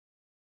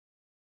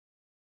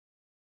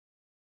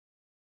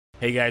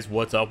Hey guys,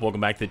 what's up? Welcome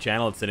back to the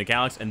channel. It's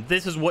Cynicalex, and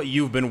this is what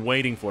you've been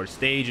waiting for.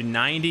 Stage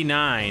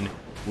 99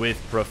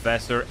 with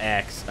Professor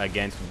X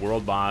against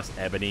World Boss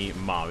Ebony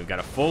Ma. We've got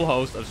a full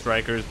host of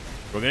strikers.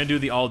 We're going to do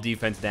the all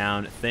defense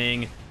down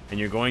thing, and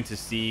you're going to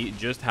see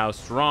just how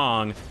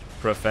strong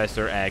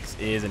Professor X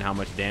is and how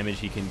much damage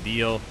he can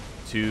deal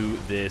to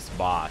this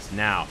boss.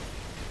 Now,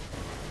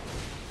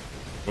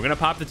 we're going to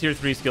pop the tier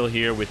 3 skill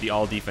here with the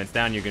all defense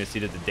down. You're going to see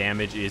that the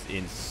damage is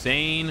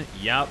insane.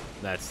 Yep,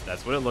 that's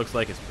what it looks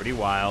like. It's pretty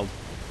wild.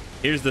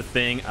 Here's the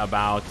thing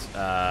about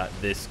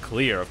this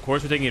clear. Of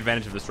course, we're taking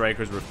advantage of the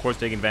strikers. We're, of course,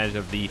 taking advantage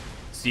of the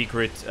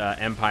secret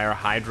Empire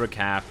Hydra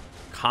Cap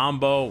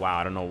combo. Wow,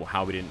 I don't know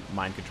how we didn't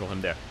mind control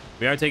him there.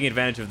 We are taking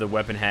advantage of the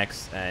Weapon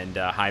Hex and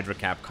Hydra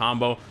Cap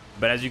combo.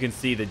 But as you can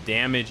see, the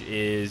damage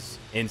is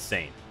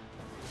insane.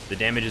 The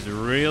damage is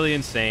really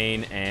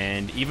insane,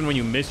 and even when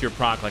you miss your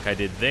proc like I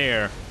did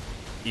there,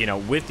 you know,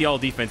 with the all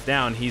defense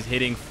down, he's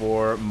hitting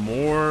for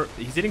more.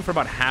 He's hitting for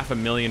about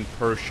 500,000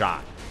 per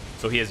shot.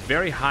 So he has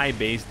very high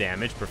base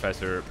damage,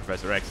 Professor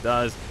X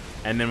does.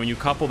 And then when you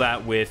couple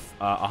that with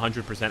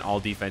 100% all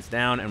defense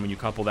down, and when you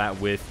couple that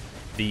with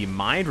the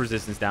mind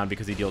resistance down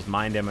because he deals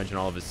mind damage in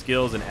all of his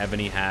skills, and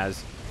Ebony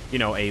has, you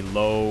know, a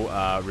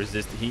low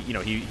resist.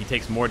 He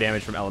takes more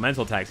damage from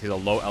elemental attacks. He's a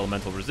low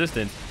elemental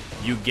resistance.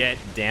 You get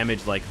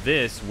damage like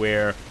this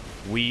where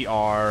we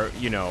are,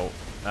 you know,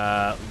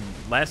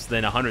 less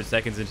than 100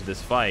 seconds into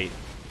this fight.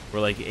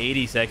 We're like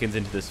 80 seconds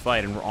into this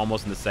fight, and we're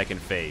almost in the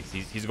second phase.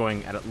 He's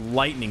going at a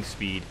lightning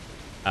speed.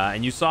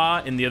 And you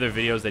saw in the other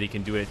videos that he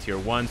can do it at tier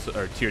 1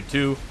 or tier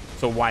 2,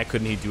 so why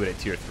couldn't he do it at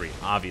tier 3?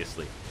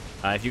 Obviously.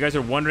 If you guys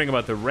are wondering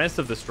about the rest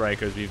of the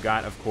strikers, we've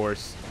got, of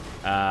course,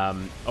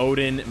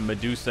 Odin,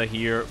 Medusa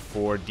here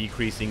for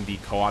decreasing the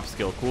co-op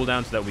skill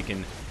cooldown so that we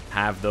can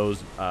have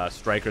those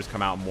strikers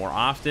come out more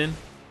often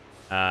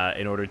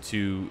in order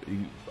to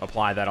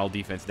apply that all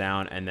defense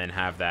down and then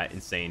have that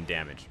insane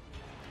damage.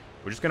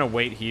 We're just going to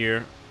wait here.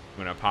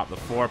 I'm going to pop the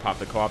 4, pop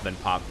the co-op, then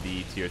pop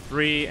the tier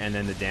 3, and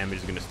then the damage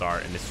is going to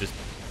start. And it's just,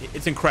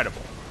 it's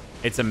incredible.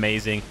 It's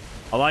amazing.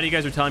 A lot of you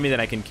guys are telling me that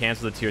I can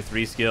cancel the tier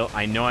 3 skill.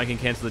 I know I can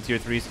cancel the tier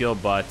 3 skill,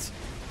 but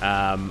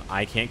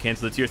I can't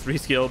cancel the tier 3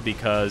 skill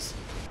because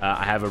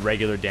I have a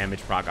regular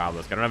damage proc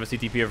obelisk. I don't have a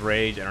CTP of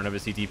Rage. I don't have a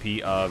CTP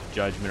of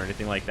Judgment or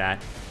anything like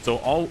that. So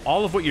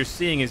all of what you're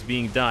seeing is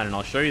being done, and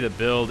I'll show you the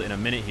build in a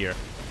minute here.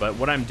 But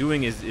what I'm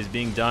doing is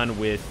being done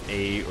with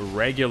a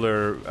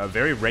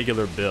very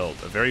regular build,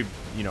 a very,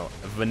 you know,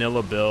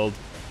 vanilla build,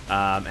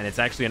 and it's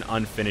actually an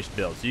unfinished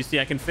build. So you see,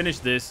 I can finish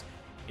this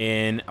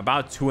in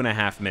about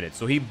 2.5 minutes.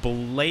 So he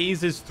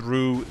blazes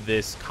through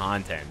this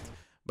content.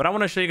 But I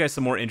want to show you guys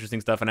some more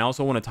interesting stuff, and I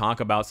also want to talk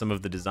about some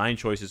of the design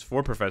choices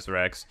for Professor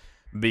X,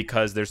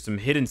 because there's some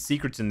hidden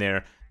secrets in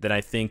there that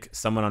I think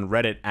someone on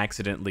Reddit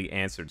accidentally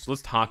answered. So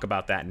let's talk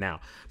about that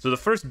now. So the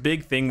first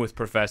big thing with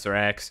Professor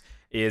X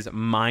is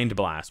Mind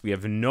Blast. We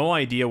have no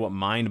idea what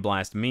Mind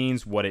Blast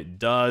means, what it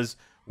does.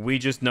 We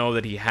just know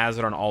that he has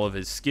it on all of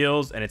his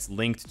skills, and it's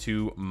linked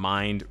to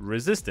mind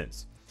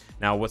resistance.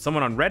 Now, what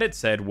someone on Reddit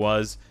said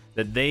was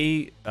that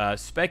they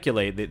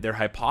speculate that their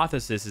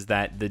hypothesis is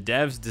that the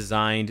devs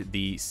designed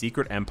the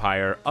Secret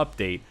Empire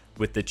update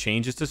with the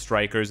changes to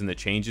strikers and the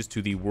changes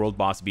to the world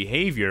boss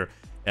behavior,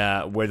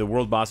 where the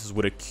world bosses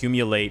would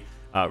accumulate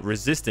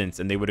resistance,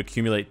 and they would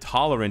accumulate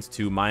tolerance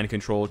to mind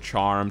control,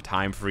 charm,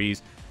 time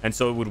freeze. And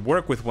so it would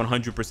work with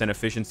 100%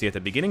 efficiency at the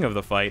beginning of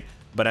the fight,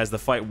 but as the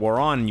fight wore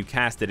on and you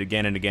cast it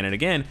again and again and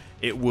again,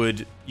 it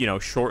would, you know,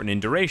 shorten in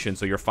duration.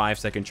 So your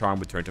 5-second charm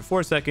would turn to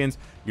 4 seconds,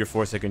 your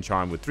 4-second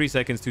charm would 3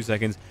 seconds, 2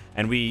 seconds.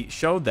 And we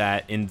showed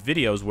that in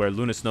videos where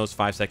Luna Snow's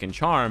 5-second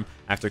charm,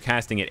 after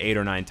casting it 8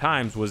 or 9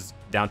 times, was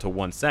down to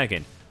 1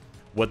 second.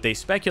 What they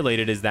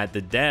speculated is that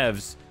the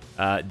devs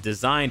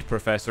designed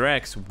Professor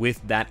X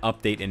with that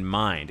update in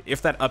mind.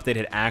 If that update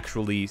had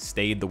actually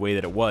stayed the way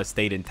that it was,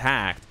 stayed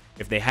intact,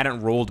 if they hadn't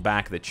rolled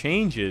back the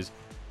changes,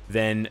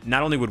 then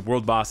not only would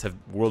World Boss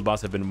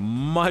have been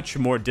much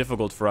more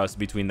difficult for us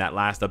between that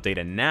last update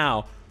and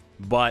now,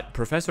 but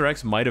Professor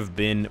X might have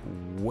been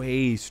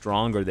way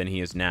stronger than he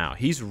is now.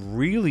 He's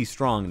really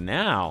strong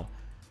now,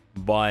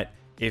 but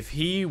if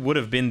he would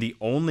have been the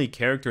only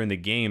character in the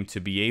game to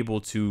be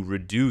able to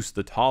reduce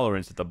the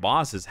tolerance that the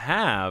bosses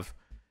have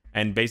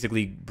and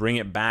basically bring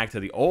it back to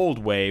the old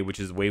way, which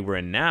is the way we're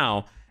in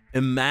now,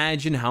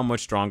 imagine how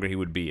much stronger he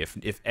would be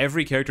if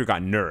every character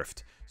got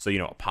nerfed. So, you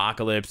know,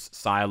 Apocalypse,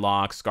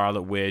 Psylocke,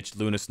 Scarlet Witch,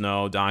 Luna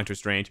Snow, Doctor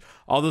Strange,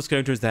 all those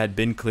characters that had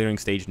been clearing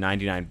stage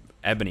 99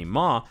 Ebony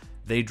Ma,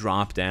 they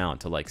drop down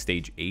to like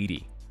stage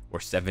 80 or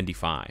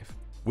 75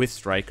 with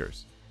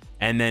strikers.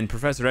 And then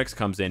Professor X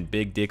comes in,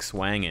 big dick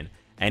swanging,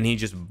 and he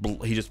just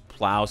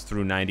plows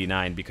through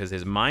 99 because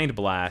his Mind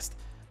Blast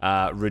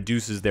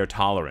reduces their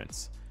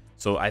tolerance.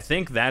 So I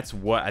think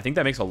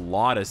that makes a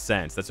lot of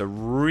sense. That's a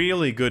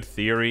really good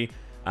theory,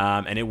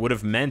 and it would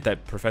have meant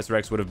that Professor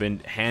X would have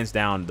been hands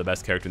down the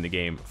best character in the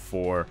game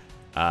for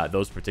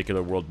those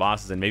particular world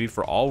bosses, and maybe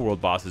for all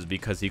world bosses,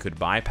 because he could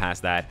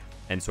bypass that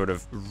and sort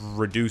of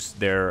reduce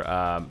their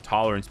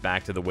tolerance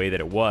back to the way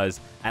that it was,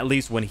 at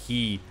least when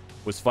he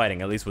was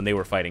fighting, at least when they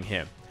were fighting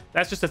him.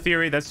 That's just a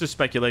theory. That's just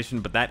speculation,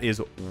 but that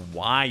is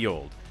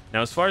wild.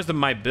 Now, as far as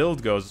my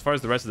build goes, as far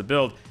as the rest of the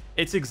build,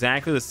 it's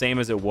exactly the same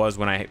as it was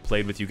when I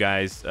played with you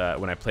guys,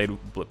 when I played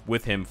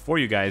with him for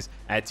you guys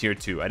at tier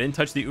 2. I didn't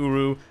touch the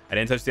Uru. I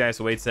didn't touch the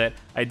ISO 8 set.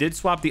 I did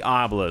swap the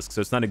Obelisk,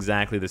 so it's not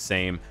exactly the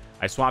same.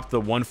 I swapped the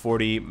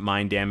 140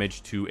 mind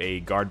damage to a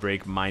guard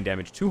break mind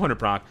damage 200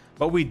 proc,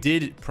 but we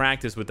did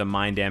practice with the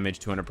mind damage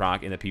 200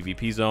 proc in the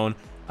PvP zone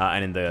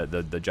and in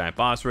the giant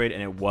boss raid,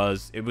 and it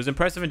was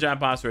impressive in giant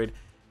boss raid.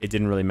 It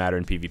didn't really matter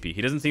in PvP.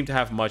 He doesn't seem to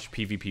have much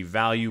PvP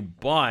value,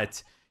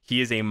 but he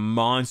is a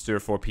monster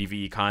for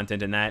PvE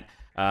content, and that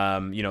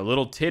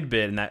little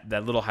tidbit and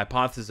that little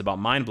hypothesis about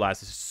Mind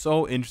Blast is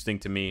so interesting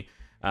to me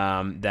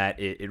that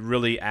it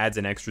really adds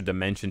an extra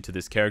dimension to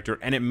this character,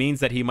 and it means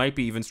that he might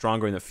be even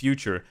stronger in the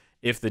future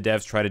if the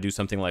devs try to do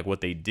something like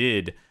what they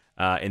did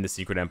in the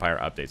Secret Empire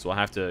update. So we'll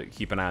have to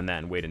keep an eye on that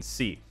and wait and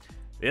see.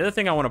 The other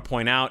thing I want to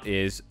point out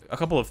is a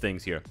couple of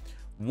things here.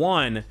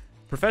 One,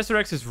 Professor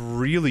X is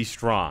really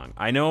strong.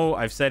 I know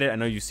I've said it. I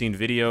know you've seen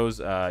videos,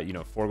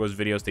 Forgo's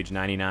video, stage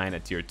 99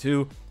 at tier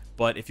 2.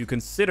 But if you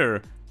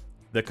consider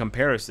the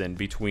comparison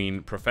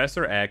between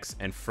Professor X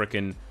and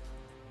frickin'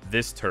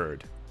 this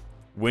turd,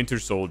 Winter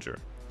Soldier.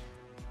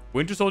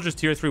 Winter Soldier's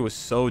tier 3 was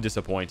so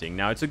disappointing.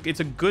 Now, it's a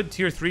good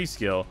tier 3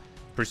 skill,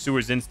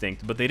 Pursuer's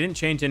Instinct, but they didn't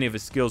change any of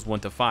his skills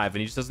 1 to 5, and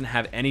he just doesn't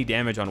have any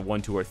damage on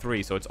 1, 2, or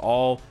 3. So it's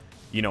all,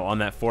 on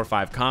that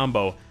 4-5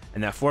 combo.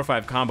 And that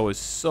 4-5 combo is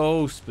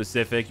so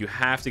specific. You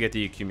have to get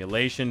the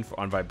accumulation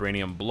on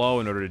Vibranium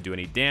Blow in order to do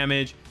any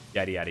damage.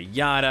 Yada, yada,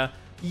 yada.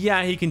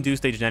 Yeah, he can do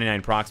stage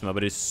 99 Proxima,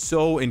 but it's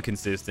so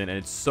inconsistent and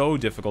it's so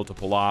difficult to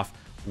pull off.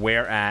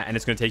 And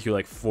it's going to take you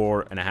like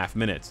 4.5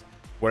 minutes.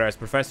 Whereas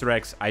Professor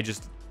X,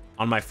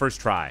 on my first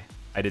try,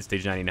 I did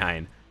stage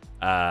 99,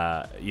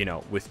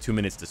 with 2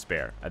 minutes to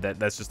spare.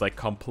 That's just like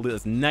complete,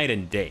 it's night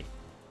and day,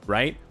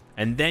 right?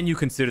 And then you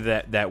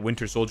consider that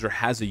Winter Soldier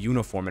has a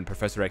uniform and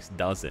Professor X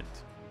doesn't.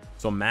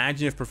 So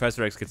imagine if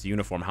Professor X gets a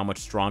uniform, how much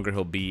stronger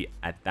he'll be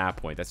at that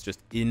point. That's just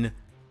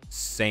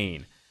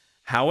insane.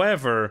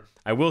 However,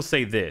 I will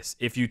say this.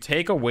 If you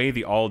take away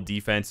the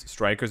all-defense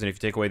strikers, and if you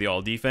take away the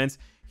all-defense,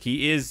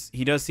 he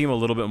does seem a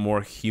little bit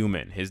more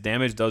human. His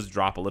damage does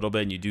drop a little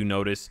bit, and you do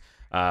notice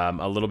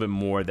a little bit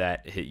more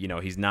that,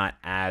 he's not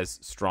as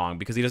strong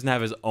because he doesn't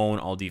have his own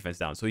all-defense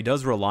down. So he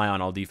does rely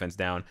on all-defense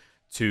down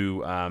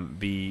to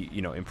be,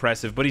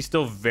 impressive, but he's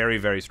still very,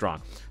 very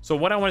strong. So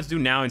what I want to do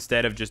now,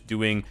 instead of just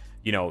doing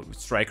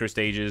striker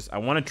stages, I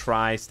want to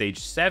try stage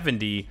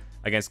 70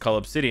 against Cull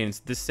Obsidian. It's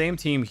the same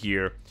team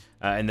here,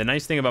 and the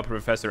nice thing about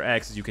Professor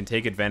X is you can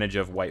take advantage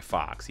of White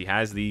Fox. He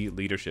has the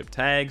leadership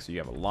tag, so you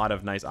have a lot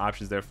of nice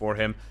options there for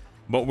him,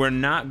 but we're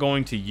not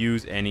going to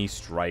use any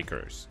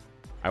strikers.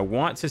 I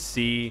want to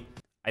see,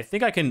 I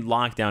think I can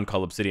lock down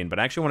Cull Obsidian, but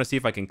I actually want to see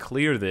if I can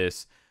clear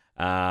this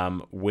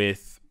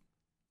with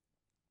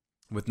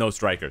no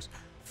strikers.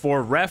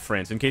 For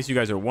reference, in case you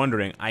guys are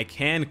wondering, I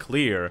can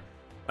clear.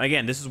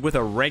 Again, this is with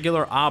a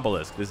regular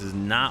Obelisk. This is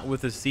not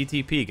with a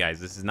CTP, guys.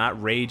 This is not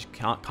Rage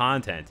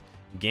content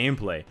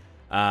gameplay.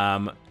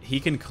 He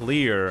can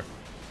clear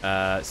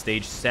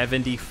stage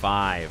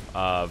 75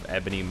 of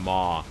Ebony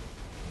Maw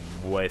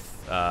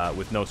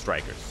with no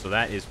strikers. So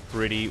that is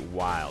pretty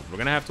wild. We're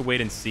going to have to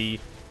wait and see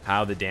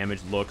how the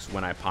damage looks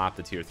when I pop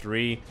the tier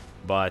 3.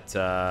 But,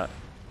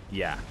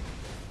 yeah.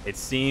 It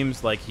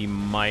seems like he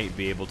might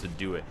be able to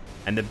do it.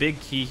 And the big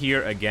key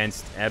here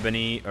against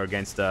Ebony, or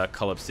against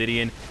Cull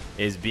Obsidian,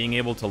 is being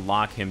able to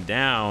lock him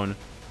down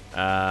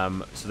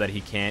so that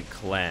he can't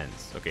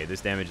cleanse. Okay, this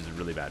damage is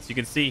really bad. So you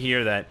can see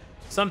here that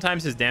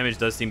sometimes his damage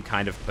does seem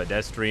kind of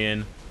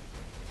pedestrian.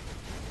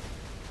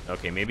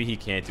 Okay, maybe he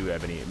can't do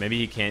Ebony. Maybe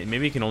he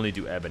can only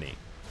do Ebony.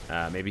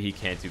 Maybe he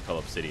can't do Cull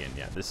Obsidian.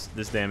 Yeah,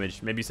 this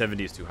damage, maybe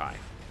 70 is too high.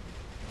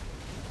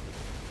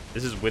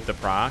 This is with the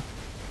proc.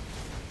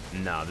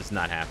 No, this is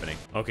not happening.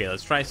 Okay,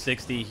 let's try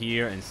 60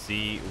 here and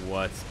see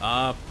what's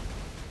up.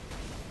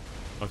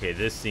 Okay,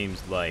 this seems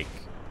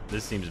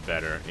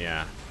better.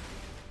 Yeah.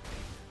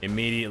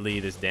 Immediately,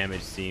 this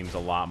damage seems a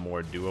lot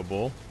more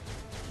doable.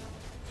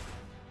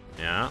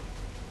 Yeah.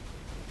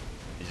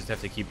 You just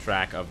have to keep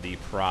track of the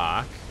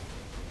proc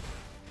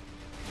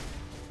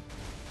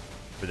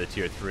for the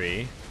tier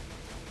 3.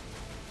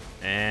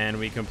 And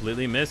we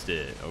completely missed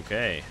it.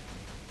 Okay.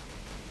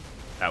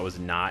 That was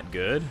not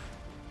good.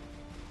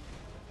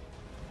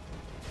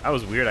 That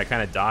was weird. I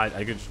kind of dodged.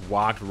 I just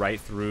walked right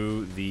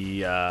through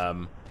the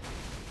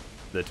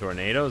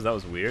tornadoes. That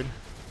was weird.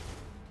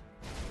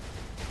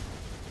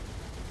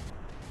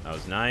 That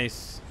was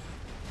nice.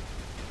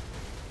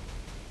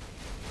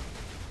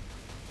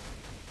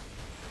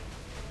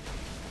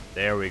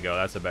 There we go.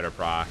 That's a better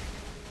proc.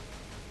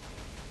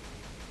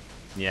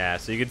 Yeah,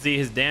 so you can see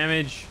his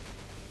damage.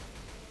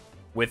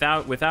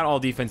 Without all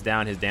defense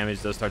down, his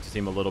damage does start to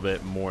seem a little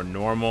bit more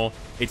normal.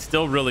 It's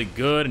still really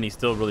good, and he's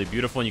still really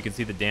beautiful, and you can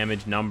see the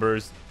damage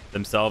numbers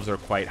themselves are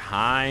quite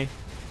high.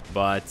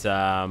 But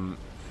on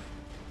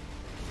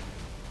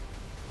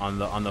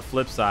the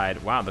flip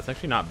side, wow, that's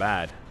actually not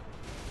bad.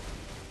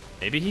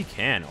 Maybe he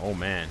can. Oh,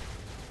 man.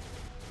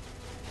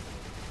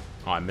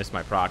 Oh, I missed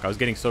my proc. I was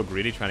getting so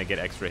greedy trying to get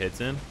extra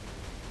hits in.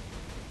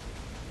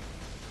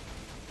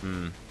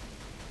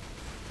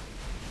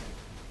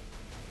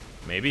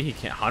 Maybe he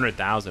can't.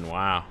 100,000.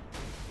 Wow.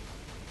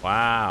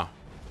 Wow.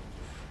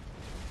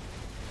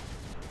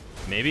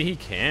 Maybe he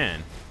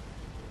can.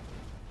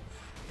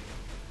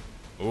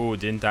 Ooh,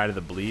 didn't die to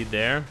the bleed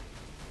there.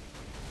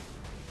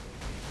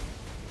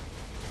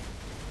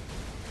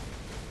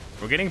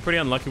 We're getting pretty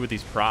unlucky with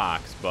these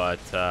procs, but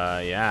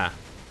yeah.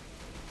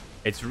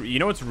 It's, you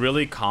know what's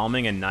really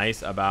calming and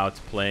nice about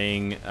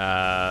playing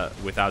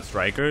without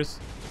strikers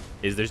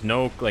is there's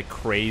no like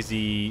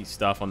crazy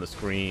stuff on the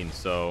screen,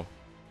 so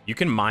you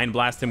can Mind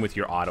Blast him with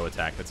your auto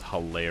attack. That's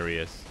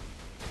hilarious.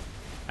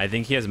 I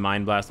think he has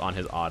Mind Blast on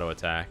his auto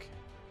attack.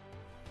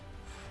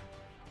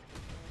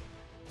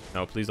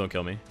 No, please don't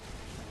kill me.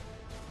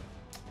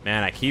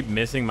 Man, I keep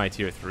missing my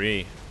tier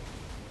 3.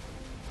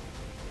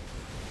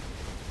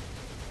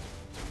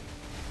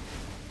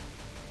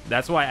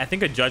 That's why I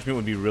think a Judgment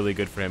would be really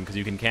good for him, because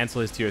you can cancel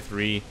his tier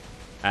 3.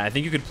 I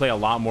think you could play a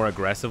lot more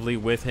aggressively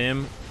with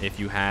him if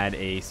you had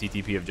a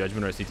CTP of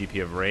Judgment or a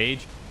CTP of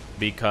Rage,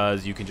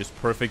 because you can just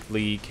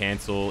perfectly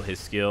cancel his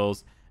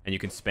skills and you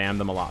can spam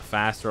them a lot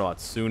faster, a lot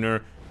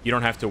sooner. You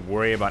don't have to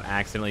worry about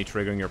accidentally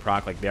triggering your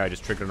proc like there. I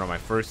just triggered it on my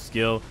first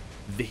skill.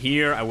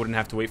 Here, I wouldn't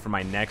have to wait for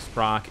my next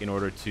proc in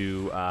order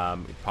to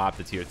pop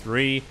the tier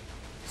 3.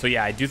 So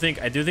yeah, I do think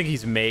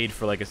he's made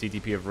for like a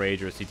CTP of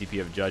Rage or a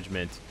CTP of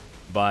Judgment.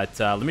 But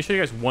let me show you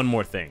guys one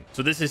more thing.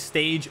 So this is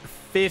stage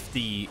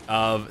 50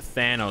 of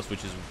Thanos,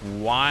 which is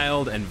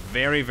wild and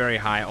very, very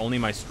high. Only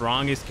my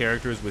strongest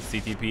characters with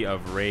CTP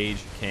of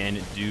Rage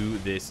can do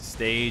this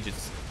stage.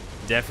 It's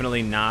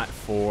definitely not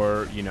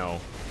for, you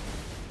know,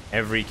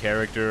 every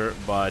character,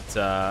 but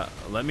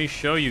let me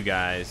show you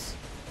guys.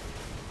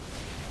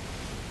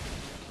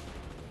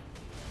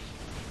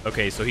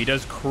 Okay, so he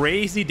does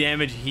crazy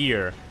damage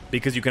here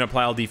because you can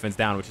apply all defense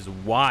down, which is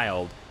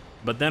wild.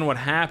 But then what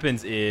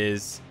happens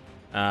is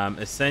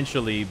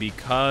essentially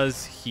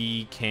because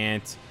he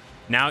can't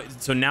now,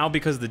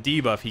 because of the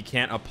debuff, he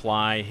can't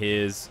apply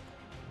his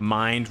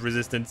mind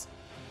resistance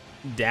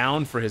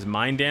down for his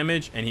mind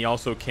damage, and he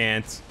also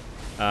can't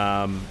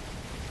mind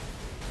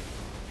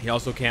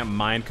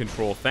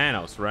control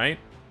Thanos, right?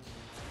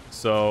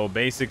 So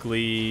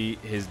basically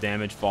his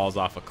damage falls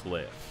off a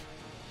cliff.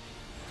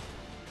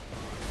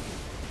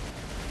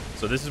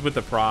 So this is with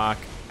the proc.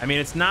 I mean,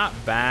 it's not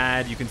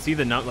bad. You can see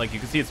the you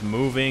can see it's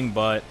moving,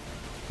 but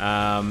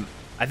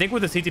I think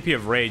with the CTP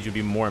of Rage, it would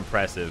be more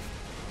impressive.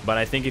 But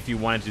I think if you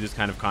wanted to do this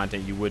kind of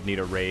content, you would need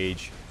a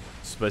Rage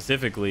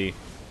specifically.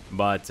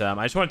 But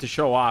I just wanted to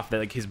show off that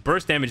like his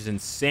burst damage is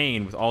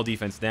insane with all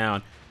defense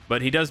down.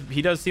 But he does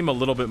seem a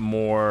little bit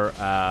more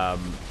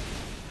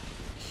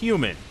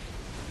human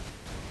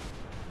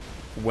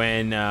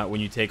when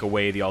you take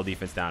away the all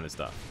defense down and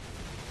stuff.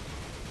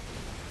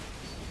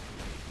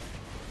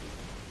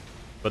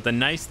 But the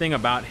nice thing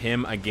about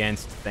him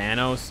against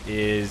Thanos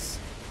is,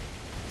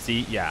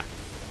 see, yeah,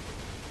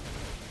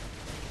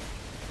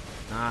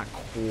 not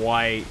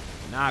quite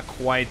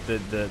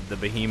the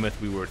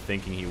behemoth we were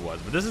thinking he was.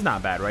 But this is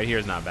not bad. Right here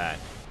is not bad.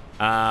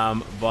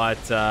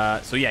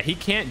 So yeah, he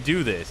can't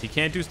do this. He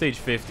can't do stage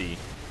 50,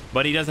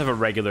 but he does have a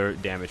regular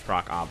damage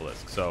proc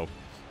obelisk. So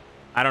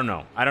I don't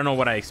know. I don't know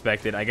what I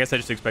expected. I guess I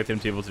just expected him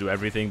to be able to do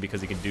everything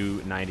because he can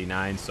do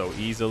 99 so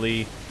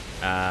easily.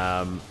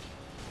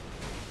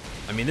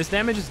 I mean, this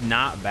damage is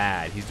not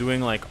bad. He's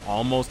doing like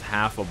almost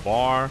half a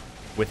bar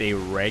with a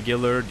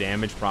regular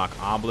damage proc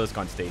obelisk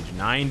on stage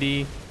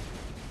 90.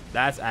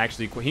 That's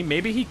actually cool.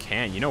 Maybe he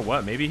can. You know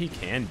what? Maybe he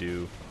can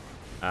do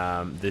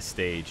this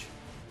stage.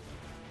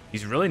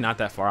 He's really not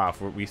that far off.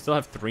 We still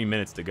have 3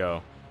 minutes to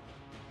go.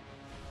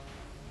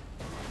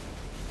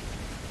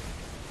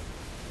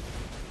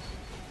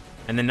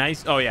 And the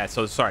nice... Oh, yeah.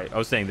 So, sorry. I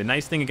was saying the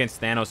nice thing against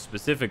Thanos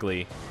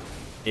specifically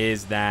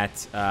is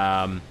that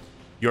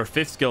your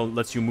 5th skill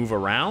lets you move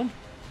around,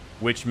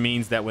 which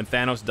means that when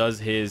Thanos does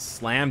his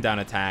slam down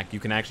attack, you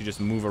can actually just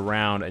move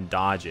around and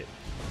dodge it.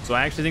 So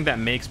I actually think that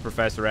makes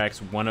Professor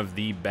X one of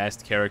the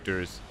best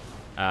characters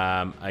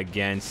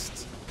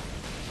against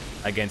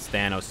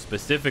Thanos,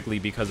 specifically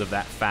because of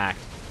that fact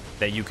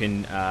that you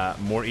can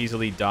more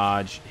easily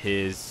dodge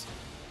his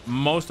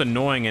most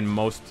annoying and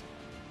most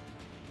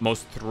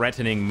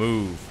threatening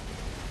move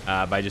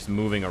by just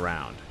moving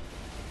around.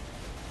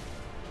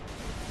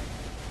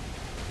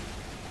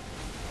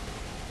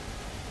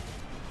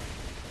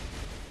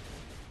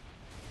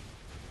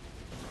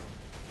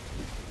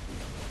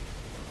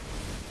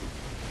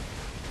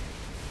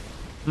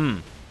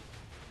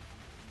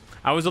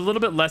 I was a little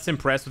bit less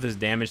impressed with his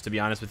damage, to be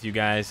honest with you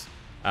guys,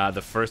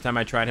 the first time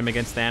I tried him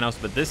against Thanos,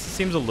 but this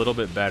seems a little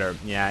bit better.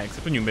 Yeah,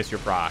 except when you miss your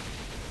proc.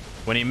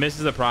 When he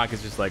misses a proc,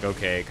 it's just like,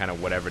 okay, kind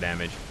of whatever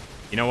damage.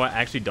 You know what? I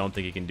actually don't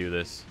think he can do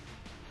this.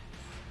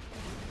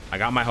 I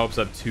got my hopes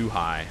up too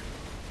high.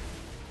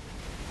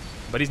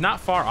 But he's not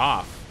far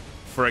off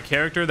for a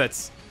character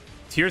that's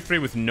tier 3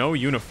 with no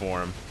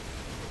uniform.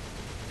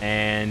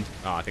 And,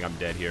 oh, I think I'm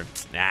dead here.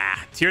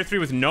 Tier 3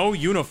 with no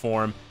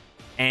uniform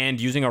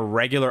and using a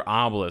regular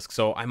obelisk.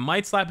 So I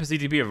might slap a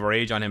CTP of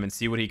Rage on him and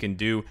see what he can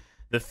do.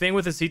 The thing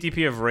with the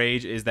CTP of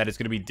Rage is that it's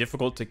going to be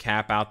difficult to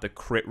cap out the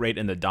crit rate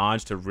and the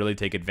dodge to really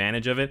take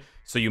advantage of it.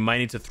 So you might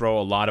need to throw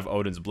a lot of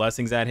Odin's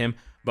Blessings at him.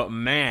 But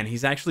man,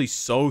 he's actually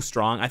so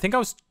strong. I think I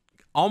was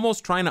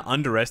almost trying to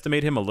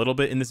underestimate him a little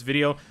bit in this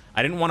video.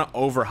 I didn't want to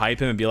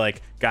overhype him and be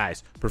like,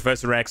 guys,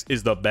 Professor X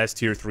is the best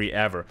tier 3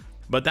 ever.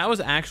 But that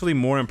was actually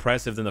more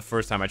impressive than the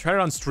first time. I tried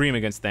it on stream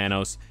against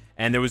Thanos,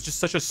 and there was just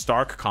such a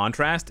stark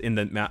contrast in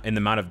the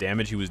amount of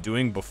damage he was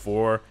doing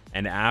before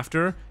and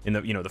after. In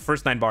the the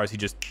first 9 bars, he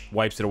just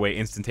wipes it away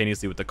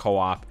instantaneously with the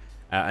co-op,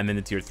 and then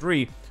the tier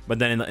 3. But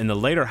then in the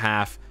later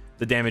half,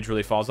 the damage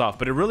really falls off.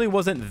 But it really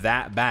wasn't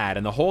that bad.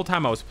 And the whole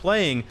time I was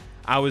playing,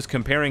 I was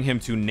comparing him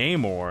to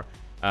Namor.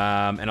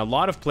 And a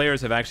lot of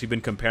players have actually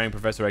been comparing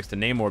Professor X to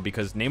Namor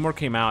because Namor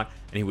came out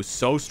and he was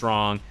so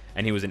strong,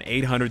 and he was an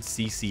 800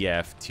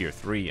 CCF tier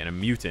 3 and a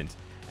mutant.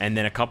 And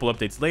then a couple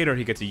updates later,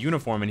 he gets a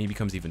uniform and he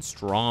becomes even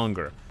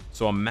stronger.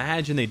 So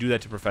imagine they do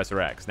that to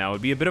Professor X. Now, it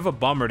would be a bit of a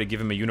bummer to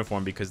give him a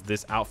uniform because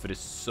this outfit is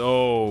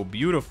so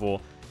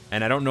beautiful.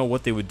 And I don't know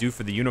what they would do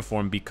for the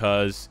uniform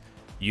because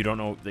you don't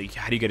know, like,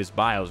 how do you get his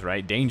bios,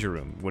 right? Danger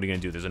Room. What are you going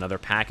to do? There's another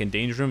pack in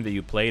Danger Room that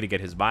you play to get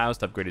his bios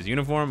to upgrade his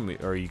uniform.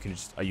 Or you can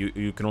just,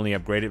 you can only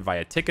upgrade it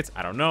via tickets.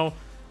 I don't know.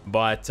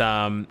 But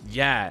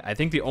yeah, I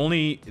think the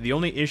only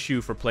issue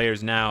for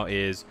players now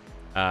is,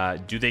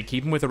 do they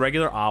keep him with a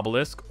regular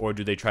obelisk, or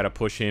do they try to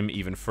push him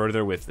even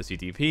further with the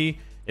CTP?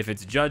 If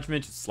it's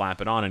Judgment, just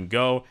slap it on and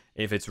go.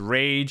 If it's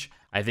Rage,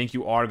 I think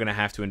you are going to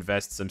have to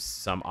invest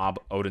some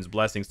Odin's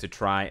Blessings to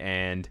try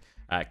and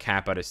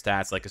cap out his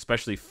stats, like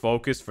especially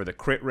Focus for the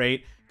crit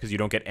rate, because you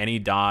don't get any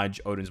dodge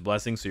Odin's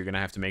Blessings, so you're going to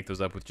have to make those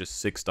up with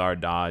just 6-star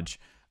dodge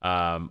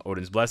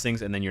Odin's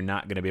Blessings, and then you're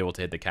not going to be able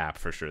to hit the cap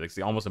for sure. It's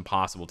almost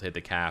impossible to hit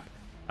the cap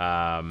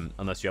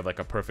unless you have like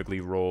a perfectly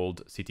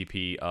rolled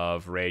CTP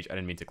of Rage. I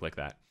didn't mean to click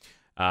that.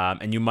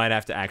 And you might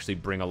have to actually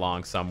bring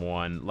along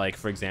someone like,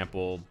 for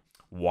example,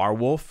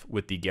 Warwolf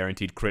with the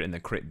guaranteed crit and the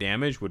crit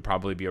damage would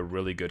probably be a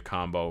really good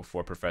combo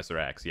for Professor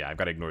X. Yeah, I've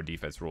got to ignore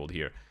defense rolled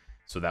here.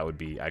 So that would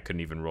be, I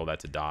couldn't even roll that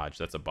to dodge.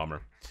 That's a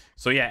bummer.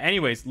 So yeah,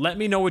 anyways, let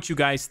me know what you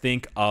guys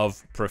think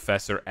of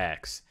Professor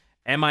X.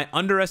 Am I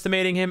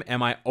underestimating him?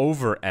 Am I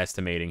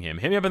overestimating him?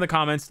 Hit me up in the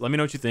comments. Let me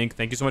know what you think.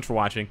 Thank you so much for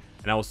watching,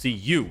 and I will see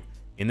you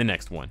in the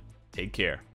next one. Take care.